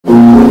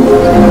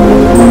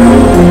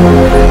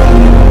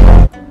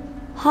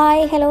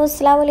Hi hello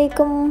അസ്സലാമു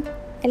അലൈക്കും.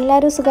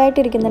 എല്ലാവരും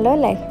സുഖമായിട്ടിരിക്കുന്നല്ലോ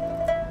അല്ലേ?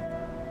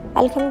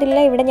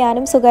 അൽഹംദുലില്ലാ, ഇവിടെ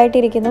ഞാനും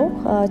സുഖമായിട്ടിരിക്കുന്നു.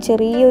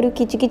 ചെറിയൊരു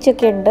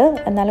കിച്ചൊക്കെ ഉണ്ട്,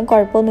 എന്നാലും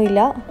കുഴപ്പമൊന്നുമില്ല.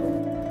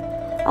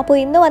 അപ്പോൾ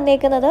ഇന്ന്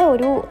വന്നേക്കുന്നത്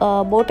ഒരു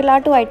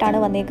ബോട്ടിലാട്ടുമായിട്ടാണ്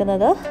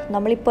വന്നേക്കുന്നത്.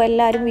 നമ്മളിപ്പോൾ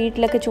എല്ലാവരും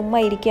വീട്ടിലൊക്കെ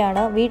ചുമ്മാ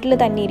ഇരിക്കുകയാണ്, വീട്ടിൽ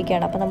തന്നെ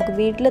ഇരിക്കുകയാണ്. അപ്പോൾ നമുക്ക്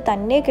വീട്ടിൽ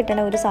തന്നെ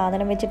കിട്ടണ ഒരു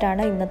സാധനം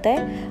വെച്ചിട്ടാണ് ഇന്നത്തെ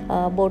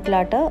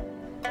ബോട്ടിലാട്ട്.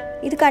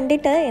 ഇത്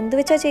കണ്ടിട്ട് എന്ത്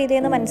വെച്ചാൽ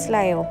ചെയ്തതെന്ന്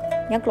മനസ്സിലായോ?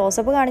 ഞാൻ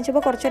ക്ലോസപ്പ്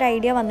കാണിച്ചപ്പോൾ കുറച്ചൊരു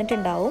ഐഡിയ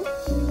വന്നിട്ടുണ്ടാവും.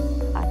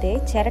 അതെ,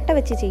 ചിരട്ട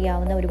വെച്ച്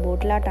ചെയ്യാവുന്ന ഒരു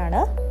ബോട്ടിലാട്ടാണ്.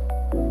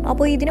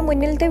 അപ്പോൾ ഇതിന്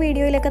മുന്നിലത്തെ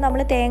വീഡിയോയിലൊക്കെ നമ്മൾ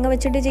തേങ്ങ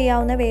വെച്ചിട്ട്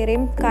ചെയ്യാവുന്ന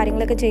വേറെയും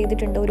കാര്യങ്ങളൊക്കെ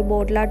ചെയ്തിട്ടുണ്ട്. ഒരു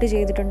ബോട്ടിലാട്ട്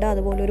ചെയ്തിട്ടുണ്ട്,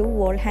 അതുപോലെ ഒരു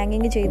വോൾ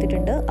ഹാങ്ങിങ്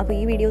ചെയ്തിട്ടുണ്ട്. അപ്പോൾ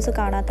ഈ വീഡിയോസ്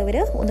കാണാത്തവർ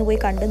ഒന്ന് പോയി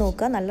കണ്ടു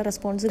നോക്കുക. നല്ല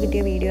റെസ്പോൺസ്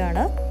കിട്ടിയ വീഡിയോ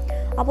ആണ്.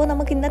 അപ്പോൾ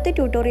നമുക്ക് ഇന്നത്തെ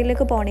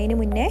ട്യൂട്ടോറിയലിലേക്ക് പോണതിന്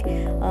മുന്നേ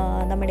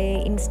നമ്മുടെ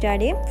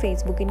ഇൻസ്റ്റാൻ്റെയും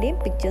ഫേസ്ബുക്കിൻ്റെയും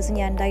പിക്ചേഴ്സ്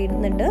ഞാൻ എന്താ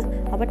ഇടുന്നുണ്ട്.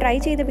 അപ്പോൾ ട്രൈ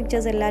ചെയ്ത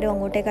പിക്ചേഴ്സ് എല്ലാവരും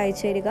അങ്ങോട്ടേക്ക്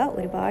അയച്ചു തരിക.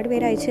 ഒരുപാട്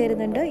പേര് അയച്ചു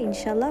തരുന്നുണ്ട്.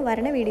 ഇൻഷാല്ലാ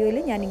വരണ വീഡിയോയിൽ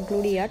ഞാൻ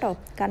ഇൻക്ലൂഡ് ചെയ്യാം കേട്ടോ,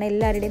 കാരണം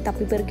എല്ലാവരുടെയും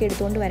തപ്പിപ്പെറുക്കി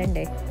എടുത്തുകൊണ്ട്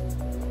വരണ്ടേ.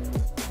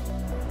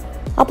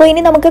 അപ്പോൾ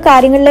ഇനി നമുക്ക്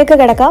കാര്യങ്ങളിലേക്ക്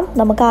കിടക്കാം.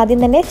 നമുക്ക് ആദ്യം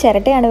തന്നെ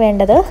ചിരട്ടയാണ്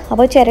വേണ്ടത്.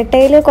 അപ്പോൾ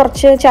ചിരട്ടയിൽ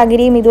കുറച്ച്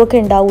ചകിരിയും ഇതുമൊക്കെ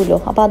ഉണ്ടാവുമല്ലോ,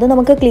 അപ്പോൾ അത്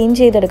നമുക്ക് ക്ലീൻ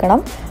ചെയ്തെടുക്കണം.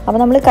 അപ്പോൾ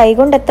നമ്മൾ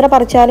കൈകൊണ്ട് എത്ര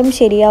പറിച്ചാലും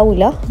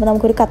ശരിയാവില്ല. അപ്പോൾ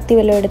നമുക്കൊരു കത്തി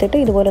വല്ലതും എടുത്തിട്ട്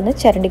ഇതുപോലെ ഒന്ന്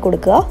ചിരണ്ടി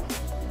കൊടുക്കുക.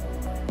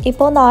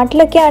 ഇപ്പോൾ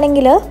നാട്ടിലൊക്കെ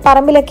ആണെങ്കിൽ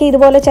പറമ്പിലൊക്കെ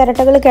ഇതുപോലെ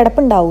ചിരട്ടകൾ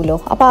കിടപ്പുണ്ടാവുമല്ലോ,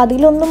 അപ്പോൾ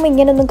അതിലൊന്നും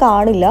ഇങ്ങനെയൊന്നും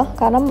കാണില്ല,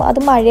 കാരണം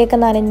അത് മഴയൊക്കെ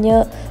നനഞ്ഞ്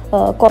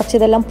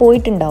കുറച്ചിതെല്ലാം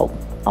പോയിട്ടുണ്ടാവും.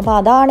 അപ്പോൾ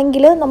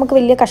അതാണെങ്കിൽ നമുക്ക്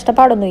വലിയ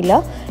കഷ്ടപ്പാടൊന്നുമില്ല.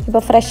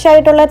 ഇപ്പോൾ ഫ്രഷ്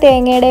ആയിട്ടുള്ള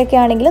തേങ്ങയുടെയൊക്കെ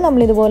ആണെങ്കിൽ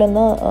നമ്മളിതുപോലെ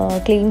ഒന്ന്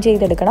ക്ലീൻ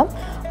ചെയ്തെടുക്കണം.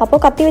 അപ്പോൾ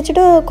കത്തി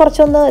വെച്ചിട്ട്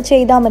കുറച്ചൊന്ന്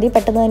ചെയ്താൽ മതി,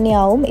 പെട്ടെന്ന്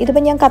തന്നെയാവും.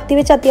 ഇതിപ്പോൾ ഞാൻ കത്തി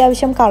വെച്ച്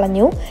അത്യാവശ്യം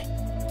കളഞ്ഞു.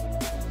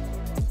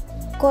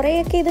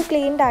 കുറേയൊക്കെ ഇത്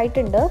ക്ലീൻഡ്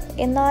ആയിട്ടുണ്ട്,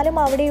 എന്നാലും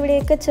അവിടെ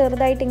ഇവിടെയൊക്കെ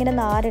ചെറുതായിട്ട് ഇങ്ങനെ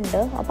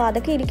നാരുണ്ട്. അപ്പോൾ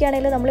അതൊക്കെ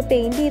ഇരിക്കുകയാണെങ്കിൽ നമ്മൾ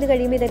പെയിൻറ്റ് ചെയ്ത്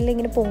കഴിയുമ്പോൾ ഇതെല്ലാം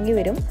ഇങ്ങനെ പൊങ്ങി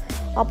വരും.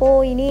 അപ്പോൾ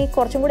ഇനി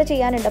കുറച്ചും കൂടെ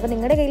ചെയ്യാനുണ്ട്. അപ്പോൾ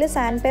നിങ്ങളുടെ കയ്യിൽ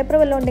സാൻഡ് പേപ്പർ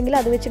വല്ലതും ഉണ്ടെങ്കിൽ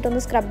അത്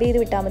വെച്ചിട്ടൊന്ന് സ്ക്രബ് ചെയ്ത്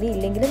വിട്ടാൽ മതി.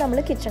 ഇല്ലെങ്കിൽ നമ്മൾ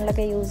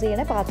കിച്ചണിലൊക്കെ യൂസ്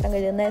ചെയ്യണ പാത്രം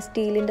കഴുകുന്ന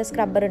സ്റ്റീലിൻ്റെ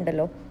സ്ക്രബ്ബർ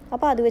ഉണ്ടല്ലോ,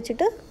 അപ്പോൾ അത്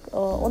വെച്ചിട്ട്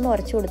ഒന്ന്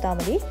ഉരച്ചു കൊടുത്താൽ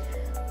മതി.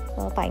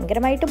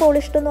 ഭയങ്കരമായിട്ട്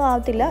പോളിഷ്ഡൊന്നും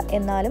ആവത്തില്ല,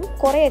 എന്നാലും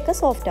കുറേയൊക്കെ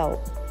സോഫ്റ്റ് ആവും.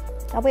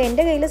 അപ്പോൾ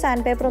എൻ്റെ കയ്യിൽ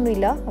സാൻഡ് പേപ്പറൊന്നും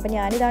ഇല്ല, അപ്പോൾ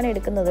ഞാനിതാണ്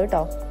എടുക്കുന്നത്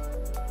കേട്ടോ.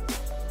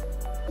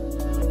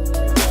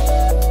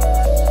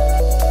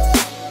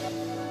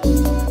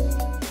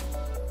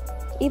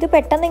 ഇത്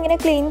പെട്ടെന്ന് ഇങ്ങനെ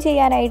ക്ലീൻ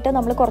ചെയ്യാനായിട്ട്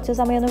നമ്മൾ കുറച്ച്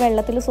സമയം ഒന്ന്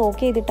വെള്ളത്തിൽ സോക്ക്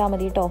ചെയ്തിട്ടാൽ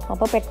മതി കേട്ടോ.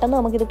 അപ്പോൾ പെട്ടെന്ന്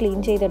നമുക്കിത് ക്ലീൻ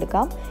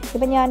ചെയ്തെടുക്കാം.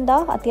 ഇപ്പം ഞാൻ എന്താ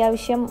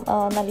അത്യാവശ്യം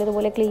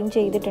നല്ലതുപോലെ ക്ലീൻ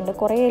ചെയ്തിട്ടുണ്ട്.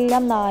 കുറേ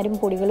എല്ലാം നാരും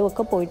പൊടികളും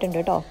ഒക്കെ പോയിട്ടുണ്ട്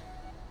കേട്ടോ.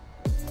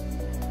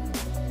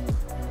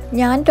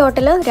 ഞാൻ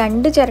ടോട്ടൽ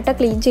 2 ചിരട്ട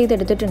ക്ലീൻ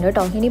ചെയ്തെടുത്തിട്ടുണ്ട്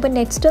കേട്ടോ. ഇനിയിപ്പോൾ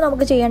നെക്സ്റ്റ്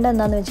നമുക്ക് ചെയ്യേണ്ടത്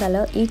എന്താണെന്ന് വെച്ചാൽ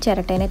ഈ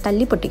ചിരട്ടേനെ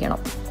തല്ലി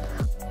പൊട്ടിക്കണം.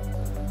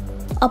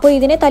 അപ്പോൾ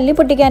ഇതിനെ തല്ലി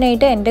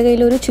പൊട്ടിക്കാനായിട്ട് എൻ്റെ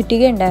കയ്യിലൊരു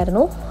ചുറ്റിക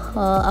ഉണ്ടായിരുന്നു.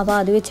 അപ്പോൾ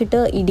അത്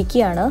വെച്ചിട്ട്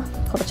ഇടിക്കുകയാണ്.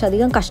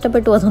 കുറച്ചധികം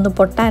കഷ്ടപ്പെട്ടു അതൊന്ന്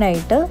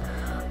പൊട്ടാനായിട്ട്.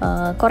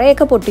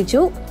 കുറേയൊക്കെ പൊട്ടിച്ചു.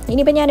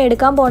 ഇനിയിപ്പോൾ ഞാൻ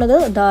എടുക്കാൻ പോണത്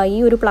ഈ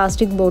ഒരു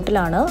പ്ലാസ്റ്റിക്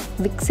ബോട്ടിലാണ്,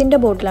 വിക്സിൻ്റെ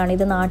ബോട്ടിലാണ്.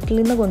 ഇത് നാട്ടിൽ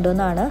നിന്ന്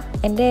കൊണ്ടുവന്നതാണ്.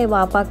 എൻ്റെ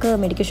വാപ്പാക്ക്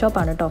മെഡിക്കൽ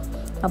ഷോപ്പാണ് കേട്ടോ.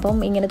 അപ്പം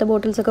ഇങ്ങനത്തെ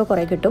ബോട്ടിൽസൊക്കെ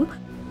കുറേ കിട്ടും.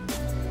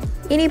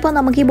 ഇനിയിപ്പോൾ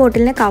നമുക്ക് ഈ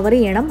ബോട്ടിലിനെ കവർ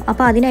ചെയ്യണം.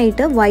 അപ്പോൾ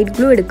അതിനായിട്ട് വൈറ്റ്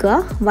ഗ്ലൂ എടുക്കുക.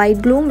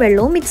 വൈറ്റ് ഗ്ലൂവും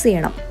വെള്ളവും മിക്സ്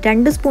ചെയ്യണം.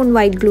 2 സ്പൂൺ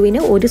വൈറ്റ്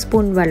ഗ്ലൂവിന് 1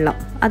 സ്പൂൺ വെള്ളം,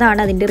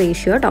 അതാണ് അതിൻ്റെ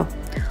റേഷ്യോ കേട്ടോ.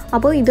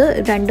 അപ്പോൾ ഇത്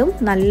രണ്ടും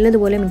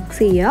നല്ലതുപോലെ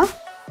മിക്സ് ചെയ്യുക.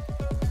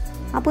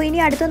 അപ്പോൾ ഇനി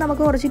അടുത്ത്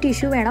നമുക്ക് കുറച്ച്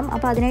ടിഷ്യൂ വേണം.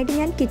 അപ്പോൾ അതിനായിട്ട്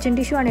ഞാൻ കിച്ചൺ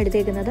ടിഷ്യൂ ആണ്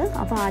എടുത്തേക്കുന്നത്.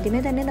 അപ്പോൾ ആദ്യമേ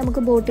തന്നെ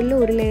നമുക്ക് ബോട്ടിലിൽ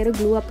ഒരു ലെയർ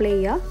ഗ്ലൂ അപ്ലൈ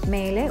ചെയ്യുക,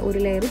 മേലെ ഒരു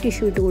ലെയർ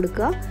ടിഷ്യൂ ഇട്ട്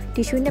കൊടുക്കുക,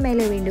 ടിഷ്യൂവിൻ്റെ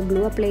മേലെ വീണ്ടും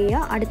ഗ്ലൂ അപ്ലൈ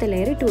ചെയ്യുക, അടുത്ത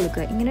ലെയർ ഇട്ട്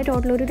കൊടുക്കുക. ഇങ്ങനെ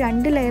ടോട്ടൽ ഒരു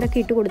 2 ലെയറൊക്കെ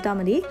ഇട്ട് കൊടുത്താൽ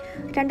മതി.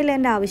 2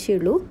 ലെയറിൻ്റെ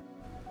ആവശ്യമുള്ളൂ.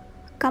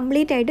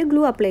 കംപ്ലീറ്റ് ആയിട്ട്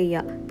ഗ്ലൂ അപ്ലൈ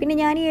ചെയ്യുക. പിന്നെ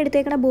ഞാൻ ഈ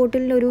എടുത്തേക്കുന്ന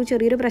ബോട്ടിലിൽ ഒരു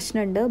ചെറിയൊരു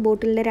പ്രശ്നമുണ്ട്.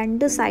 ബോട്ടിലിൻ്റെ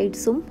 2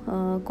 സൈഡ്സും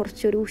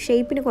കുറച്ചൊരു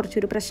ഷേപ്പിന്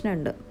കുറച്ചൊരു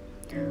പ്രശ്നമുണ്ട്.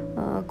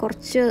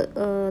 കുറച്ച്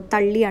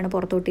തള്ളിയാണ്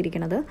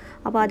പുറത്തോട്ടിരിക്കുന്നത്.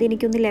 അപ്പോൾ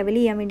അതെനിക്കൊന്ന് ലെവൽ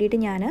ചെയ്യാൻ വേണ്ടിയിട്ട്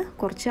ഞാൻ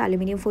കുറച്ച്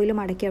അലുമിനിയം ഫോയിൽ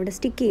മടക്കി അവിടെ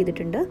സ്റ്റിക്ക്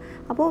ചെയ്തിട്ടുണ്ട്.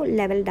 അപ്പോൾ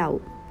ലെവൽഡ്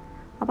ആവും.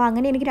 അപ്പോൾ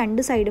അങ്ങനെ എനിക്ക്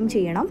 2 സൈഡും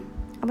ചെയ്യണം.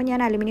 അപ്പോൾ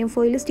ഞാൻ അലുമിനിയം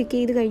ഫോയിൽ സ്റ്റിക്ക്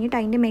ചെയ്ത് കഴിഞ്ഞിട്ട്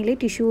അതിൻ്റെ മേലെ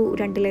ടിഷ്യൂ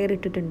 2 ലെയർ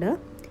ഇട്ടിട്ടുണ്ട്.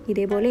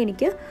 ഇതേപോലെ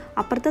എനിക്ക്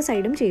അപ്പുറത്തെ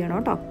സൈഡും ചെയ്യണം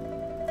കേട്ടോ.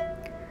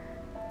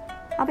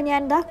 അപ്പോൾ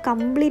ഞാൻ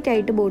കംപ്ലീറ്റ്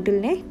ആയിട്ട്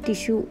ബോട്ടിലിനെ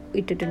ടിഷ്യൂ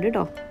ഇട്ടിട്ടുണ്ട്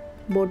കേട്ടോ.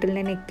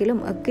 ബോട്ടിലിൻ്റെ നെക്കിലും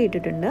ഒക്കെ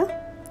ഇട്ടിട്ടുണ്ട്.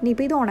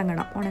 ഇനിയിപ്പോൾ ഇത്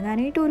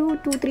ഉണങ്ങാനായിട്ട് ഒരു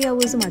 2-3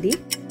 hours മതി.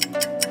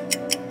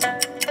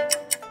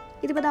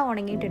 ഇതിപ്പോൾ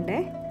ഉണങ്ങിയിട്ടുണ്ട്,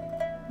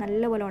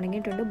 നല്ലപോലെ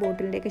ഉണങ്ങിയിട്ടുണ്ട്.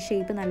 ബോട്ടിലിൻ്റെയൊക്കെ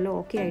ഷേപ്പ് നല്ല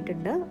ഓക്കെ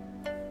ആയിട്ടുണ്ട്.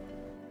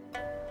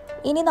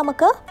 ഇനി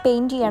നമുക്ക്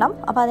പെയിൻറ്റ് ചെയ്യണം.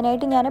 അപ്പോൾ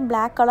അതിനായിട്ട് ഞാൻ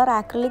ബ്ലാക്ക് കളർ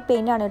ആക്രിലിക്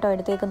പെയിൻ്റ് ആണ് കേട്ടോ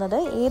എടുത്തേക്കുന്നത്.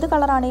 ഏത്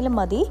കളറാണെങ്കിലും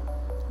മതി.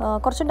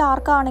 കുറച്ച്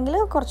ഡാർക്ക് ആണെങ്കിൽ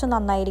കുറച്ച്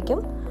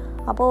നന്നായിരിക്കും.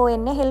 അപ്പോൾ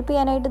എന്നെ ഹെൽപ്പ്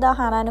ചെയ്യാനായിട്ട്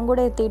ഹാനാനും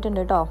കൂടെ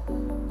എത്തിയിട്ടുണ്ട് കേട്ടോ.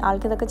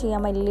 ആൾക്കിതൊക്കെ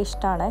ചെയ്യാൻ വലിയ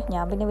ഇഷ്ടമാണ്.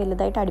 ഞാൻ പിന്നെ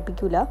വലുതായിട്ട്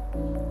അടുപ്പിക്കില്ല.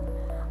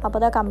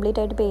 അപ്പോൾ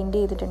കംപ്ലീറ്റ് ആയിട്ട്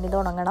പെയിൻറ്റ് ചെയ്തിട്ടുണ്ട്. ഇത്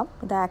ഉണങ്ങണം.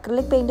 ഇത്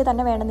ആക്രിലിക് പെയിൻറ്റ്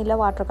തന്നെ വേണമെന്നില്ല,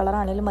 വാട്ടർ കളർ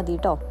ആണെങ്കിലും മതി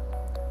കേട്ടോ.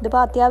 ഇതിപ്പോൾ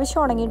അത്യാവശ്യം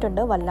ഉണങ്ങിയിട്ടുണ്ട്,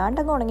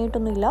 വല്ലാണ്ടങ്ങ്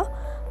ഉണങ്ങിയിട്ടൊന്നുമില്ല,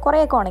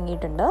 കുറേയൊക്കെ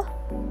ഉണങ്ങിയിട്ടുണ്ട്.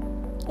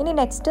 ഇനി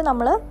നെക്സ്റ്റ്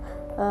നമ്മൾ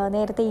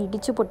നേരത്തെ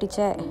ഇടിച്ച് പൊട്ടിച്ച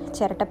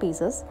ചിരട്ട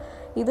പീസസ്.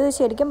 ഇത്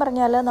ശരിക്കും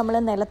പറഞ്ഞാൽ നമ്മൾ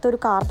നിലത്തൊരു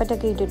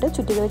കാർപ്പറ്റൊക്കെ ഇട്ടിട്ട്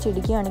ചുറ്റിക വെച്ച്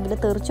ഇടിക്കുകയാണെങ്കിൽ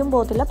തെറിച്ചും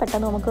പോകത്തില്ല,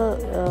 പെട്ടെന്ന് നമുക്ക്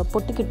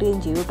പൊട്ടിക്കിട്ടുകയും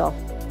ചെയ്യും കേട്ടോ.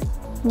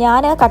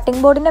 ഞാൻ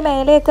കട്ടിംഗ് ബോർഡിൻ്റെ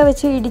മേലെയൊക്കെ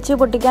വെച്ച് ഇടിച്ച്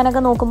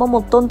പൊട്ടിക്കാനൊക്കെ നോക്കുമ്പോൾ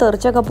മൊത്തം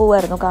തെറിച്ചൊക്കെ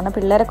പോകുമായിരുന്നു, കാരണം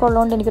പിള്ളേരൊക്കെ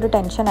ഉള്ളതുകൊണ്ട് എനിക്കൊരു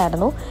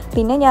ടെൻഷനായിരുന്നു.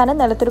 പിന്നെ ഞാൻ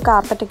നിലത്തൊരു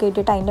കാർപ്പറ്റൊക്കെ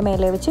ഇട്ടിട്ട് അതിൻ്റെ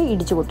മേലെ വെച്ച്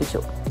ഇടിച്ച്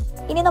പൊട്ടിച്ചു.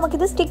 ഇനി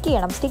നമുക്കിത് സ്റ്റിക്ക്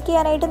ചെയ്യണം. സ്റ്റിക്ക്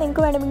ചെയ്യാനായിട്ട്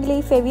നിങ്ങൾക്ക് വേണമെങ്കിൽ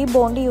ഈ ഫെവി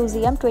ബോണ്ട് യൂസ്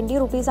ചെയ്യാം. 20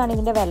 റുപ്പീസാണ്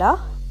ഇതിൻ്റെ വില.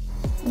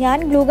 ഞാൻ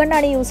ഗ്ലൂ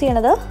ഗണ്ണാണ് യൂസ്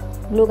ചെയ്യണത്.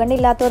 ഗ്ലൂ ഗണ്ണ്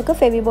ഇല്ലാത്തവർക്ക്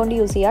ഫെവി ബോണ്ട്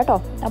യൂസ് ചെയ്യാം കേട്ടോ.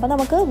 അപ്പോൾ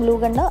നമുക്ക് ഗ്ലൂ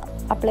ഗണ്ണ്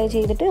അപ്ലൈ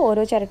ചെയ്തിട്ട്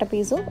ഓരോ ചിരട്ട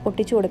പീസും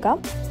ഒട്ടിച്ചു കൊടുക്കാം.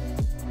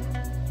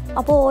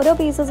 അപ്പോൾ ഓരോ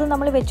പീസസും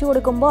നമ്മൾ വെച്ച്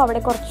കൊടുക്കുമ്പോൾ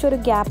അവിടെ കുറച്ചൊരു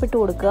ഗ്യാപ്പ് ഇട്ട്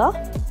കൊടുക്കുക.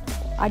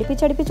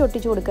 അടുപ്പിച്ചടുപ്പിച്ച്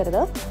ഒട്ടിച്ചു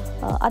കൊടുക്കരുത്.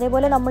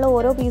 അതേപോലെ നമ്മൾ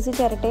ഓരോ പീസ്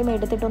ചിരട്ടയും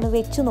എടുത്തിട്ടൊന്ന്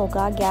വെച്ച്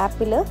നോക്കുക, ആ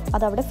ഗ്യാപ്പിൽ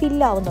അതവിടെ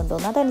ഫില്ലാവുന്നുണ്ടോ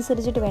എന്ന്.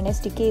 അതനുസരിച്ചിട്ട് വേണേൽ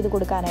സ്റ്റിക്ക് ചെയ്ത്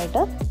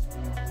കൊടുക്കാനായിട്ട്.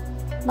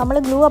 നമ്മൾ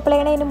ഗ്ലൂ അപ്ലൈ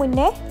ചെയ്യണതിന്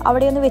മുന്നേ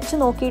അവിടെ ഒന്ന് വെച്ച്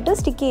നോക്കിയിട്ട്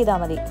സ്റ്റിക്ക് ചെയ്താൽ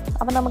മതി.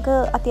 അപ്പോൾ നമുക്ക്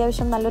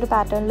അത്യാവശ്യം നല്ലൊരു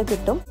പാറ്റേണിൽ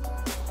കിട്ടും.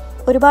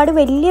 ഒരുപാട്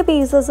വലിയ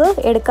പീസസ്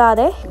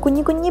എടുക്കാതെ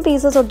കുഞ്ഞു കുഞ്ഞു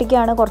പീസസ്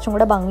ഒട്ടിക്കുകയാണ് കുറച്ചും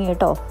കൂടെ ഭംഗി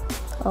കേട്ടോ.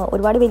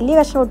 ഒരുപാട് വലിയ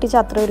കഷ്ണം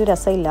ഒട്ടിച്ചാൽ അത്ര ഒരു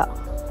രസമില്ല.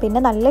 പിന്നെ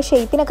നല്ല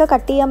ഷേപ്പിനൊക്കെ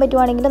കട്ട് ചെയ്യാൻ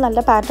പറ്റുവാണെങ്കിൽ നല്ല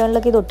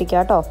പാറ്റേണിലൊക്കെ ഇത് ഒട്ടിക്കുക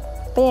കേട്ടോ.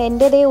 അപ്പോൾ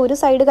എൻ്റേതേ ഒരു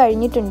സൈഡ്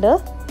കഴിഞ്ഞിട്ടുണ്ട്,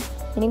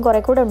 ഇനിയും കുറേ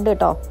കൂടെ ഉണ്ട്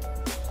കേട്ടോ.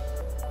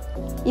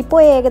 ഇപ്പോൾ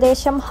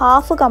ഏകദേശം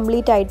ഹാഫ്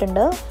കംപ്ലീറ്റ്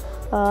ആയിട്ടുണ്ട്.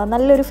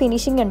 നല്ലൊരു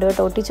ഫിനിഷിംഗ് ഉണ്ട്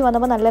കേട്ടോ. ഒട്ടിച്ച്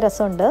വന്നപ്പോൾ നല്ല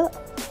രസമുണ്ട്.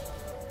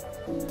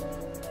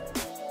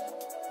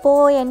 അപ്പോൾ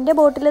എൻ്റെ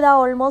ബോട്ടിൽ ഇതാ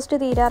ഓൾമോസ്റ്റ്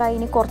തീരാറായി.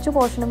 ഇനി കുറച്ച്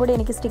പോർഷനും കൂടി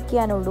എനിക്ക് സ്റ്റിക്ക്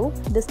ചെയ്യാനുള്ളൂ.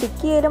 ഇത്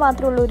സ്റ്റിക്ക് ചെയ്യൽ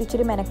മാത്രമേ ഉള്ളൂ ഒരു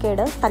ഇച്ചിരി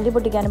മെനക്കേട്. തല്ലി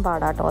പൊട്ടിക്കാനും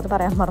പാടാട്ടോ, അത്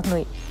പറയാൻ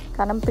മറന്നുപോയി.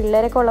 കാരണം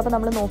പിള്ളേരൊക്കെ ഉള്ളപ്പോൾ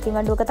നമ്മൾ നോക്കിയും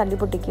കണ്ടുമൊക്കെ തല്ലി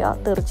പൊട്ടിക്കുക.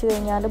 തെറിച്ച്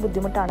കഴിഞ്ഞാൽ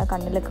ബുദ്ധിമുട്ടാണ്,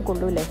 കണ്ണിലൊക്കെ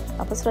കൊള്ളൂലേ.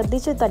 അപ്പോൾ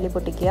ശ്രദ്ധിച്ച് തല്ലി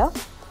പൊട്ടിക്കുക.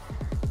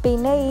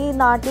 പിന്നെ ഈ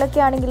നാട്ടിലൊക്കെ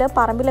ആണെങ്കിൽ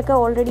പറമ്പിലൊക്കെ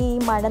ഓൾറെഡി ഈ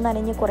മഴ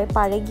നനഞ്ഞ് കുറേ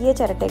പഴകിയ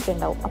ചിരട്ടയൊക്കെ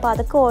ഉണ്ടാവും. അപ്പോൾ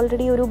അതൊക്കെ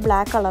ഓൾറെഡി ഒരു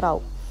ബ്ലാക്ക്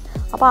കളറാവും.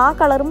 അപ്പോൾ ആ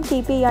കളറും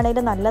കീപ്പ്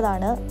ചെയ്യുകയാണെങ്കിൽ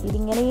നല്ലതാണ്.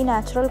 ഇതിങ്ങനെ ഈ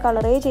നാച്ചുറൽ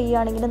കളറേ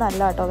ചെയ്യുകയാണെങ്കിൽ നല്ല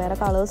കേട്ടോ. വേറെ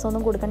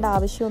കളേഴ്സൊന്നും കൊടുക്കേണ്ട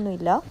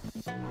ആവശ്യമൊന്നുമില്ല.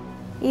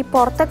 ഈ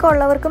പുറത്തൊക്കെ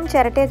ഉള്ളവർക്കും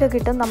ചിരട്ടയൊക്കെ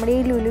കിട്ടും. നമ്മുടെ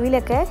ഈ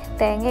ലുലുവിലൊക്കെ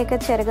തേങ്ങയൊക്കെ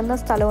ചിരകുന്ന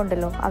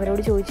സ്ഥലമുണ്ടല്ലോ,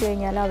 അവരോട് ചോദിച്ചു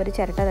കഴിഞ്ഞാൽ അവർ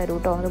ചിരട്ട തരും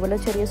കേട്ടോ. അതുപോലെ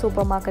ചെറിയ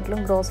സൂപ്പർ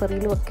മാർക്കറ്റിലും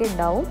ഗ്രോസറിയിലും ഒക്കെ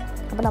ഉണ്ടാവും.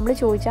 അപ്പോൾ നമ്മൾ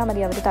ചോദിച്ചാൽ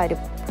മതി, അവർ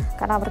തരും.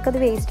 കാരണം അവർക്കത്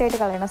വേസ്റ്റായിട്ട്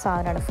കളയണ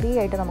സാധനമാണ്, ഫ്രീ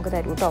ആയിട്ട് നമുക്ക്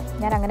തരും കേട്ടോ.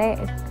 ഞാൻ അങ്ങനെ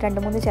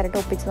 2-3 ചിരട്ട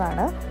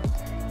ഒപ്പിച്ചതാണ്.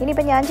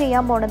 ഇനിയിപ്പോൾ ഞാൻ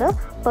ചെയ്യാൻ പോണത്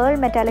പേൾ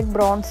മെറ്റാലിക്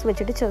ബ്രോൺസ്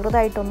വെച്ചിട്ട്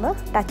ചെറുതായിട്ടൊന്ന്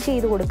ടച്ച്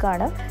ചെയ്ത്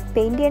കൊടുക്കുകയാണ്.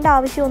 പെയിൻറ്റ് ചെയ്യേണ്ട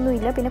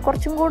ആവശ്യമൊന്നുമില്ല. പിന്നെ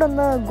കുറച്ചും കൂടെ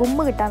ഒന്ന്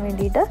ഗുമ്മ് കിട്ടാൻ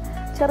വേണ്ടിയിട്ട്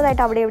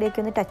ചെറുതായിട്ട് അവിടെ ഇവിടേക്ക്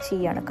ഒന്ന് ടച്ച്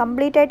ചെയ്യുകയാണ്.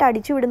 കംപ്ലീറ്റ് ആയിട്ട്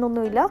അടിച്ചു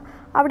വിടുന്നൊന്നുമില്ല,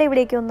 അവിടെ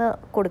ഇവിടേക്ക് ഒന്ന്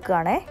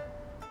കൊടുക്കുകയാണേ.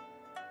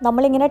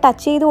 നമ്മളിങ്ങനെ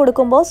ടച്ച് ചെയ്ത്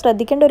കൊടുക്കുമ്പോൾ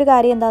ശ്രദ്ധിക്കേണ്ട ഒരു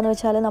കാര്യം എന്താണെന്ന്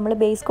വെച്ചാൽ, നമ്മൾ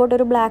ബേസ് കോട്ട്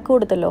ഒരു ബ്ലാക്ക്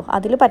കൊടുത്തല്ലോ,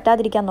 അതിൽ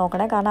പറ്റാതിരിക്കാൻ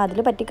നോക്കണേ. കാരണം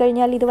അതിൽ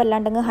പറ്റിക്കഴിഞ്ഞാൽ ഇത്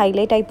വല്ലാണ്ടങ്ങ്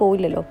ഹൈലൈറ്റ് ആയി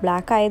പോയില്ലല്ലോ.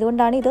 ബ്ലാക്ക്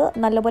ആയതുകൊണ്ടാണ് ഇത്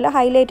നല്ലപോലെ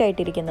ഹൈലൈറ്റ്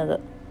ആയിട്ടിരിക്കുന്നത്.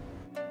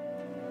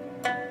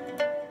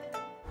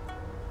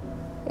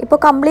 ഇപ്പോൾ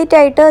കംപ്ലീറ്റ്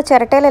ആയിട്ട്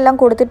ചിരട്ടയിലെല്ലാം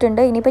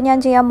കൊടുത്തിട്ടുണ്ട്. ഇനിയിപ്പോൾ ഞാൻ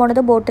ചെയ്യാൻ പോണത്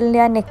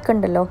ബോട്ടിലിൻ്റെ ആ നെക്ക്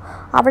ഉണ്ടല്ലോ,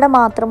 അവിടെ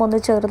മാത്രം ഒന്ന്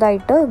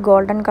ചെറുതായിട്ട്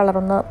ഗോൾഡൻ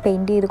കളറൊന്ന്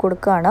പെയിൻറ്റ് ചെയ്ത്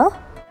കൊടുക്കുകയാണ്.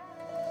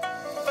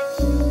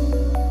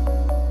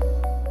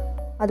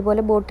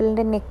 അതുപോലെ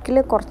ബോട്ടിലിൻ്റെ നെക്കിൽ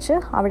കുറച്ച്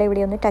അവിടെ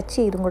ഇവിടെ ഒന്ന് ടച്ച്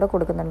ചെയ്തും കൂടെ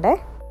കൊടുക്കുന്നുണ്ട്.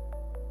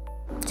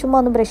 ചുമ്മാ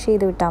ഒന്ന് ബ്രഷ്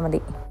ചെയ്ത് വിട്ടാൽ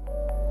മതി.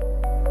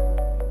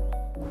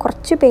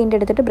 കുറച്ച് പെയിൻറ്റ്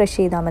എടുത്തിട്ട് ബ്രഷ്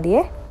ചെയ്താൽ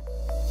മതിയേ.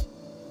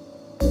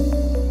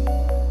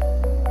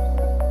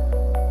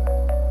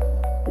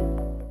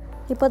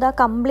 ഇപ്പോൾ ഇതാ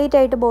കംപ്ലീറ്റ്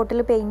ആയിട്ട് ബോട്ടിൽ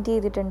പെയിൻറ്റ്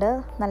ചെയ്തിട്ടുണ്ട്.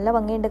 നല്ല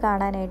ഭംഗിയുണ്ട്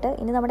കാണാനായിട്ട്.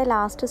 ഇനി നമ്മുടെ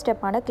ലാസ്റ്റ്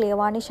സ്റ്റെപ്പാണ് ക്ലിയർ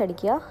വാർണിഷ്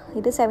അടിക്കുക.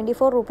 ഇത്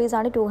 74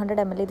 റുപ്പീസാണ്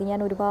 200 ml. ഇത് ഞാൻ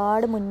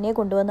ഒരുപാട് മുന്നേ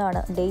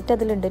കൊണ്ടുവന്നതാണ്. ഡേറ്റ്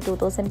അതിലുണ്ട്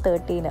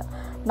 2013.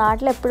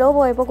 നാട്ടിലെപ്പോഴോ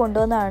പോയപ്പോൾ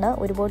കൊണ്ടുവന്നതാണ്.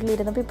 ഒരു ബോട്ടിൽ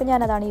ഇരുന്നപ്പോൾ ഇപ്പോൾ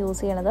ഞാനതാണ്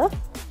യൂസ് ചെയ്യണത്.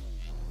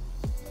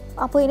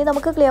 അപ്പോൾ ഇനി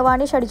നമുക്ക് ക്ലിയർ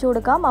വാർണിഷ് അടിച്ചു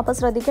കൊടുക്കാം. അപ്പോൾ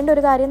ശ്രദ്ധിക്കേണ്ട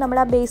ഒരു കാര്യം,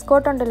 നമ്മുടെ ആ ബേസ്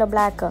കോട്ട് ഉണ്ടല്ലോ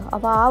ബ്ലാക്ക്,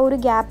 അപ്പോൾ ആ ഒരു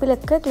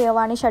ഗ്യാപ്പിലൊക്കെ ക്ലിയർ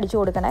വാർണിഷ് അടിച്ചു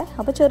കൊടുക്കണേ.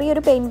 അപ്പോൾ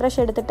ചെറിയൊരു പെയിൻറ്റ്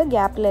ബ്രഷ് എടുത്തിട്ട്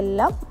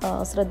ഗ്യാപ്പിലെല്ലാം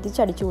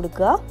ശ്രദ്ധിച്ച് അടിച്ചു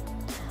കൊടുക്കുക.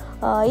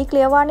 ഈ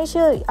ക്ലിയർ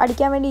വാർണിഷ്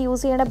അടിക്കാൻ വേണ്ടി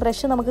യൂസ് ചെയ്യുന്ന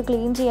ബ്രഷ് നമുക്ക്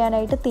ക്ലീൻ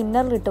ചെയ്യാനായിട്ട്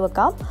തിന്നറിലിട്ട്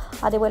വെക്കാം.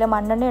 അതേപോലെ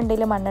മണ്ണെണ്ണ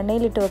ഉണ്ടെങ്കിൽ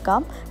മണ്ണെണ്ണയിലിട്ട്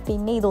വെക്കാം.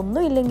 പിന്നെ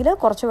ഇതൊന്നും ഇല്ലെങ്കിൽ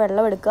കുറച്ച്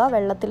വെള്ളം എടുക്കുക,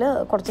 വെള്ളത്തിൽ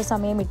കുറച്ച്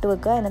സമയം ഇട്ട്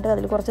വെക്കുക, എന്നിട്ട്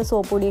അതിൽ കുറച്ച്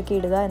സോപ്പ് പൊടിയൊക്കെ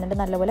ഇടുക, എന്നിട്ട്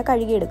നല്ലപോലെ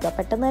കഴുകിയെടുക്കുക.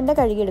 പെട്ടെന്ന് തന്നെ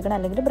കഴുകിയെടുക്കണം,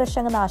 അല്ലെങ്കിൽ ബ്രഷ്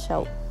അങ്ങ്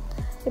നാശമാവും.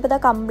 ഇപ്പോൾ ഇതാ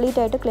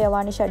കംപ്ലീറ്റ് ആയിട്ട് ക്ലിയർ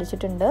വാർണിഷ്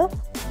അടിച്ചിട്ടുണ്ട്.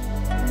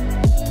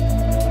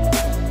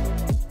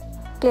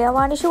 ക്ലിയർ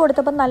വാർണിഷ്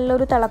കൊടുത്തപ്പോൾ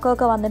നല്ലൊരു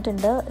തിളക്കമൊക്കെ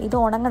വന്നിട്ടുണ്ട്. ഇത്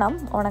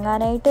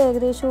ഉണങ്ങാനായിട്ട്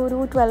ഏകദേശം ഒരു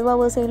 12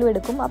 hours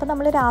എടുക്കും. അപ്പോൾ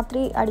നമ്മൾ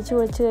രാത്രി അടിച്ചു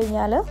വെച്ച്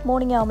കഴിഞ്ഞാൽ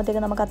മോർണിംഗ്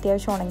ആകുമ്പോഴത്തേക്ക് നമുക്ക്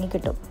അത്യാവശ്യം ഉണങ്ങി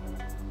കിട്ടും.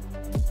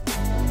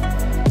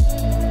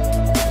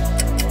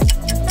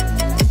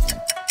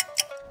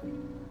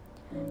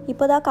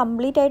 ഇപ്പോൾ ഇതാ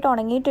കംപ്ലീറ്റ് ആയിട്ട്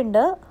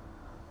ഉണങ്ങിയിട്ടുണ്ട്.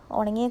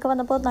 ഉണങ്ങിയൊക്കെ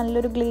വന്നപ്പോൾ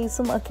നല്ലൊരു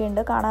ഗ്ലേസും ഒക്കെ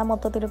ഉണ്ട്. കാണാൻ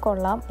മൊത്തത്തിൽ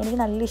കൊള്ളാം. എനിക്ക്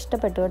നല്ല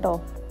ഇഷ്ടപ്പെട്ടു കേട്ടോ.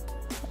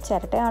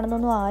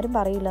 ചിരട്ടയാണെന്നൊന്നും ആരും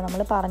പറയില്ല,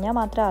 നമ്മൾ പറഞ്ഞാൽ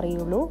മാത്രമേ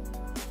അറിയുള്ളൂ.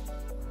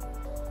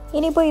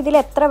 ഇനിയിപ്പോൾ ഇതിൽ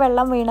എത്ര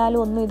വെള്ളം വീണാലും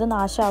ഒന്നും ഇത്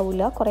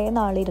നാശമാവില്ല, കുറേ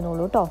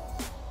നാളിരുന്നുള്ളൂ കേട്ടോ.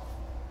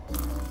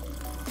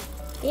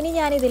 ഇനി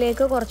ഞാൻ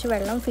ഇതിലേക്ക് കുറച്ച്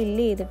വെള്ളം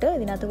ഫില്ല് ചെയ്തിട്ട്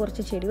ഇതിനകത്ത്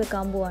കുറച്ച് ചെടി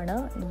വെക്കാൻ പോവാണ്.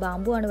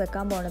 ബാമ്പു ആണ്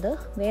വെക്കാൻ പോണത്.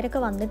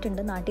 വേരൊക്കെ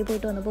വന്നിട്ടുണ്ട്, നാട്ടിൽ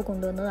പോയിട്ട് വന്നപ്പോൾ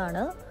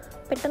കൊണ്ടുവന്നതാണ്.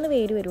 പെട്ടെന്ന്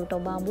വേര് വരും കേട്ടോ.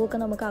 ബാമ്പു ഒക്കെ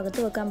നമുക്ക്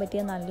അകത്ത് വെക്കാൻ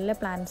പറ്റിയ നല്ല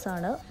പ്ലാന്റ്സ്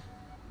ആണ്,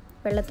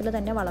 വെള്ളത്തിൽ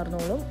തന്നെ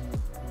വളർന്നോളും.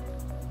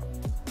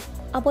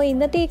 അപ്പോൾ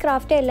ഇന്നത്തെ ഈ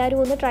ക്രാഫ്റ്റ് എല്ലാവരും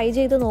ഒന്ന് ട്രൈ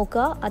ചെയ്ത്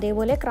നോക്കുക.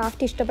 അതേപോലെ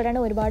ക്രാഫ്റ്റ് ഇഷ്ടപ്പെടാൻ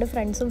ഒരുപാട്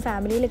ഫ്രണ്ട്സും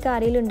ഫാമിലിയിലൊക്കെ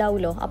ആരെങ്കിലും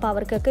ഉണ്ടാവുമല്ലോ, അപ്പോൾ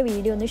അവർക്കൊക്കെ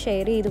വീഡിയോ ഒന്ന്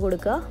ഷെയർ ചെയ്ത്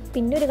കൊടുക്കുക.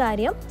 പിന്നെ ഒരു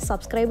കാര്യം,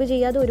 സബ്സ്ക്രൈബ്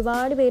ചെയ്യാതെ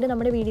ഒരുപാട് പേര്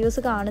നമ്മുടെ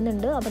വീഡിയോസ്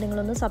കാണുന്നുണ്ട്. അപ്പോൾ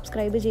നിങ്ങളൊന്ന്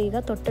സബ്സ്ക്രൈബ്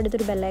ചെയ്യുക.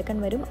 തൊട്ടടുത്തൊരു ബെല്ലൈക്കൺ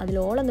വരും,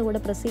 അതിലോളൊന്നും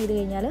കൂടെ പ്രസ് ചെയ്ത്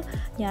കഴിഞ്ഞാൽ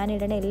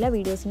ഞാനിടുന്ന എല്ലാ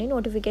വീഡിയോസിൻ്റെയും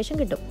നോട്ടിഫിക്കേഷൻ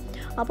കിട്ടും.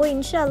 അപ്പോൾ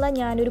ഇൻഷാ അല്ലാ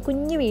ഞാനൊരു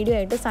കുഞ്ഞു വീഡിയോ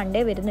ആയിട്ട്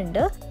സൺഡേ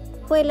വരുന്നുണ്ട്.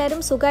 അപ്പോൾ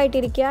എല്ലാവരും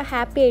സുഖമായിട്ടിരിക്കുക,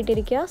 ഹാപ്പി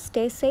ആയിട്ടിരിക്കുക.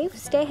 Stay safe,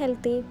 stay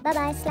healthy. Bye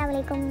bye. അസ്സലാമു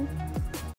അലൈക്കും.